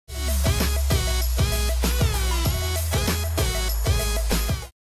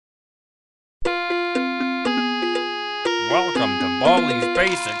Baldi's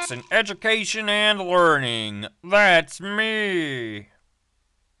Basics in Education and Learning. That's me.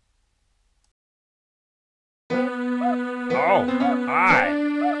 Oh, hi.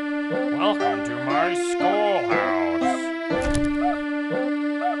 Welcome to my schoolhouse.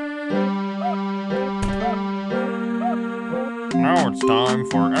 Now it's time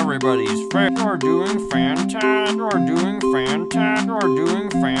for everybody's You're doing fantastic. You're doing fantastic. You're doing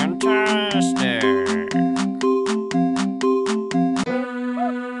fantastic.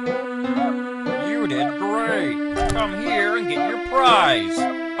 You did great. Come here and get your prize.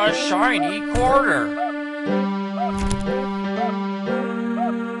 A shiny quarter.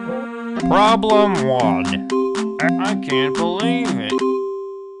 Problem 1. I can't believe it.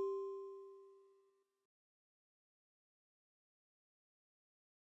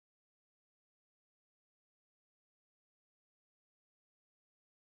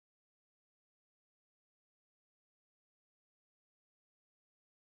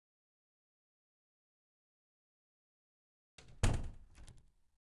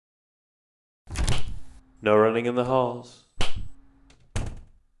 No running in the halls.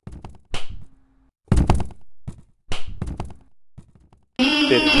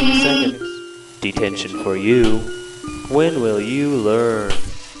 "15 seconds. Detention for you. When will you learn?"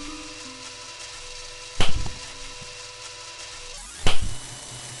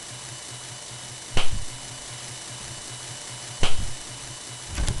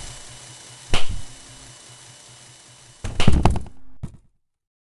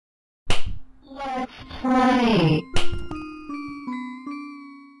 Let's play.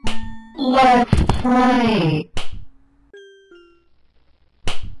 Let's play.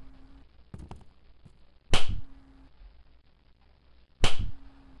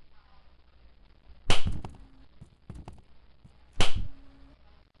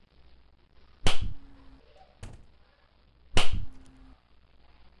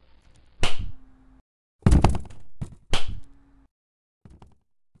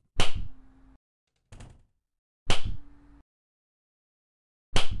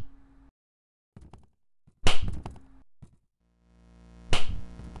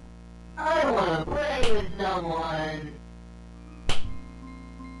 I wanna play with someone.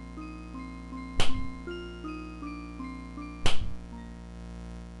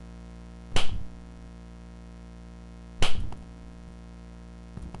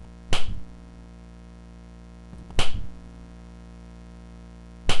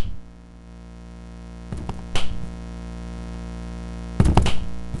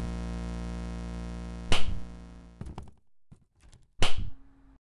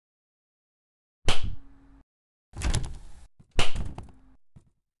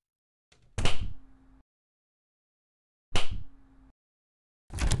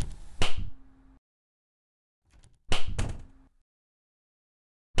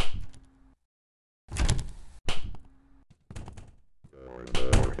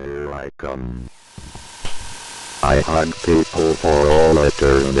 Here I come. I hug people for all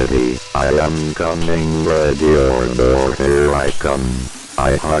eternity. I am coming, ready or not. Here I come.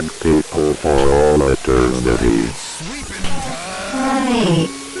 I hug people for all eternity. Right.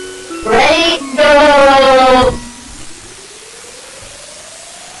 Ready, go!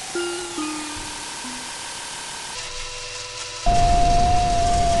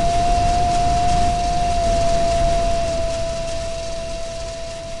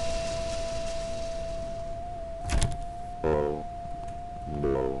 Oh,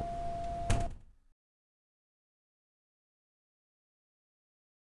 no.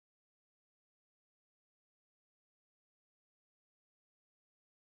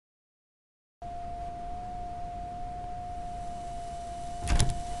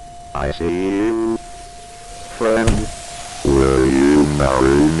 I see you, friend. Will you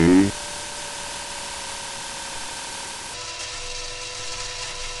marry me?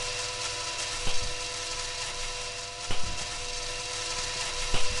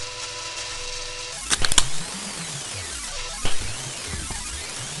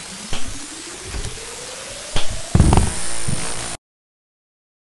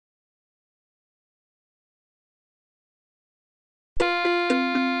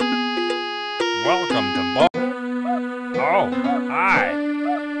 Welcome to Oh, hi.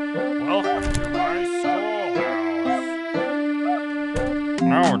 Welcome to my schoolhouse.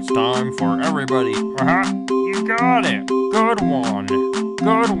 Now it's time for everybody. You got it. Good one.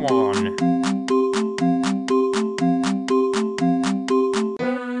 Good one.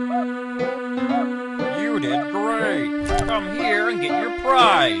 You did great. Come here and get your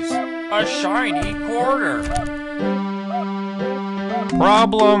prize. A shiny quarter.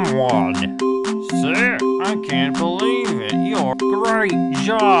 Problem 1. See? I can't believe it. You're great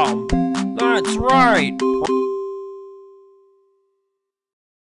job. That's right.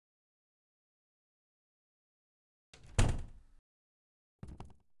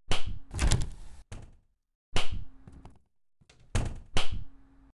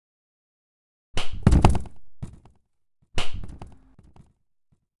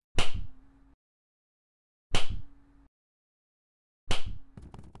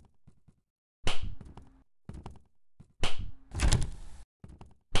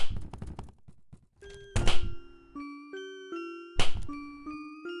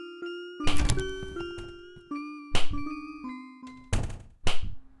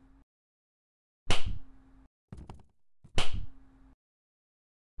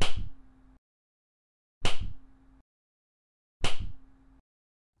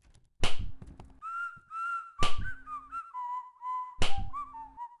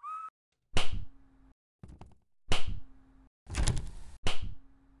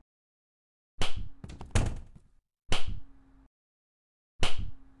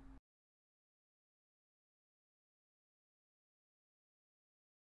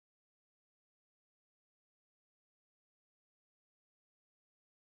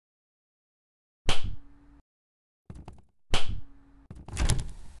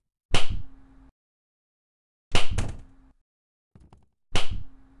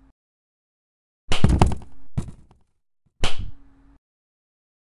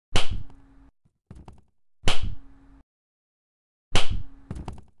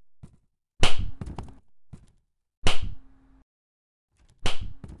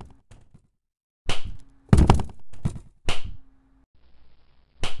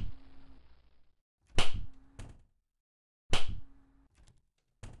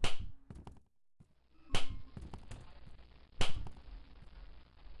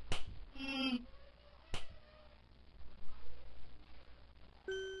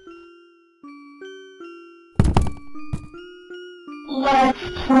 Let's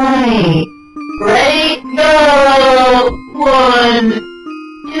play. Ready, go! 1,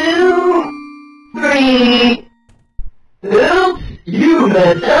 2, 3. Oops, you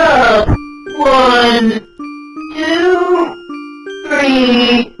messed up. 1, 2,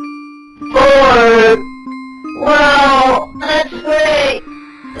 3, 4. Wow, that's great.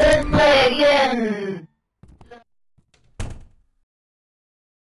 Let's play again.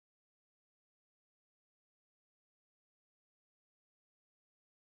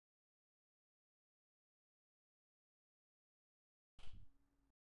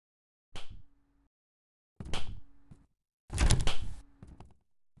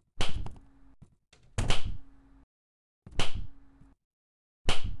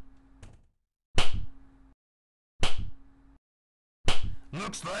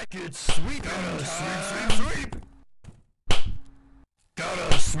 Looks like it's sweep time. Sweep.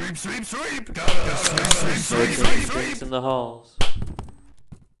 Gotta sweep. Gotta Sweeps in the halls.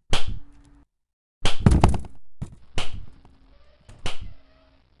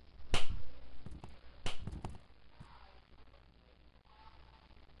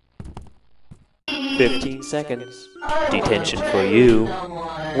 "15 seconds. Detention for you.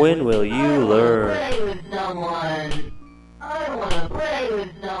 When will you learn?" Play with someone. I wanna play with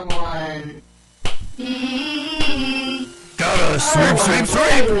someone. Gotta sweep. Sweep.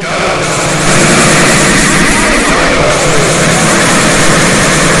 Gotta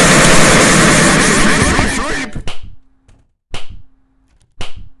sweep.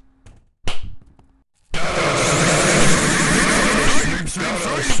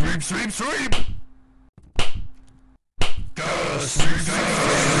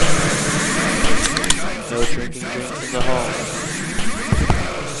 No drinking drinks in the halls.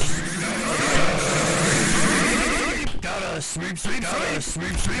 Gotta sweep.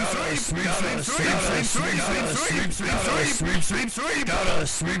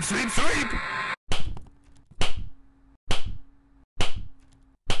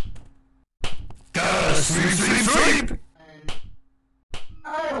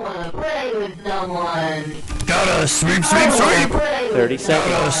 I wanna play with someone. Gotta sweep. 30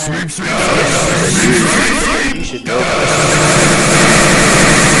 seconds. Sweep. You should know better.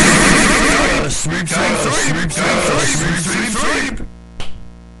 Sweep.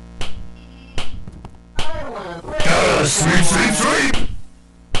 I wanna play with Sweep.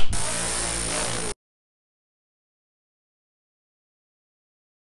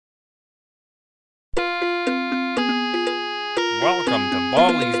 Welcome to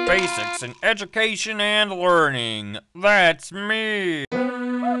Baldi's Basics in Education and Learning. That's me.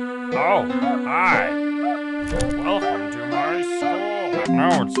 Oh, hi. Welcome to my school.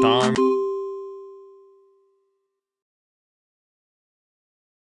 Now it's time.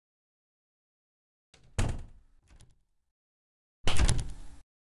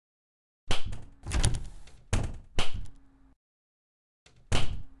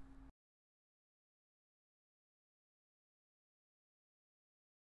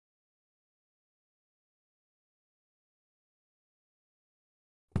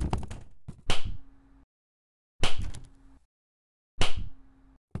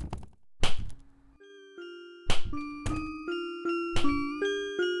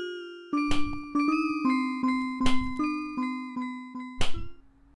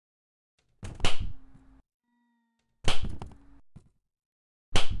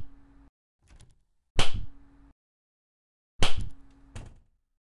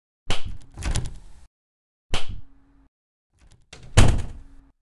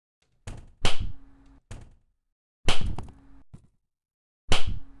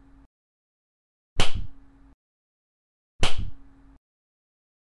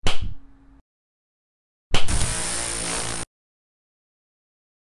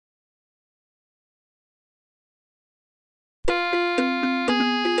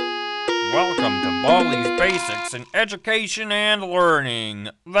 all these basics in education and learning.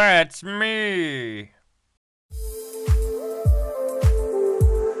 That's me.